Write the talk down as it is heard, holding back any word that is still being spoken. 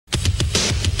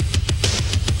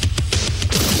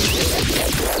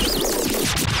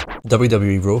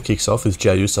WWE Raw kicks off with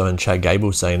Jey Uso and Chad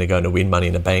Gable saying they're going to win Money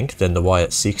in the Bank, then the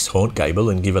Wyatt 6 haunt Gable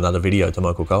and give another video to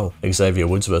Michael Cole. Xavier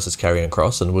Woods versus Karrion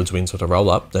Kross, and Woods wins with a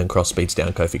roll-up, then Kross beats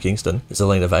down Kofi Kingston.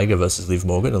 Zelina Vega versus Liv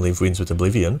Morgan, and Liv wins with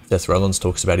Oblivion. Seth Rollins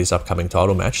talks about his upcoming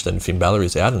title match, then Finn Balor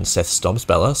is out and Seth stomps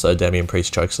Balor, so Damian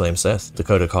Priest chokeslam Seth.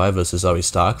 Dakota Kai versus Zoe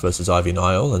Stark versus Ivy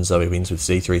Nile, and Zoe wins with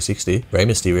Z360. Rey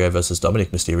Mysterio versus Dominik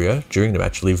Mysterio. During the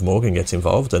match, Liv Morgan gets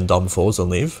involved and Dom falls on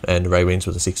Liv, and Rey wins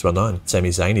with a 619. Sami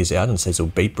Zayn is out and says he'll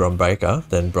beat Bron Breakker,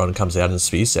 then Bron comes out and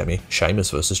spears Sami.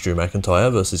 Sheamus versus Drew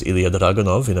McIntyre versus Ilya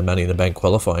Dragunov in a Money in the Bank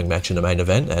qualifying match in the main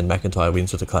event, and McIntyre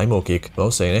wins with a Claymore kick.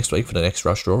 We'll see you next week for the next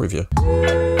Rush Raw review.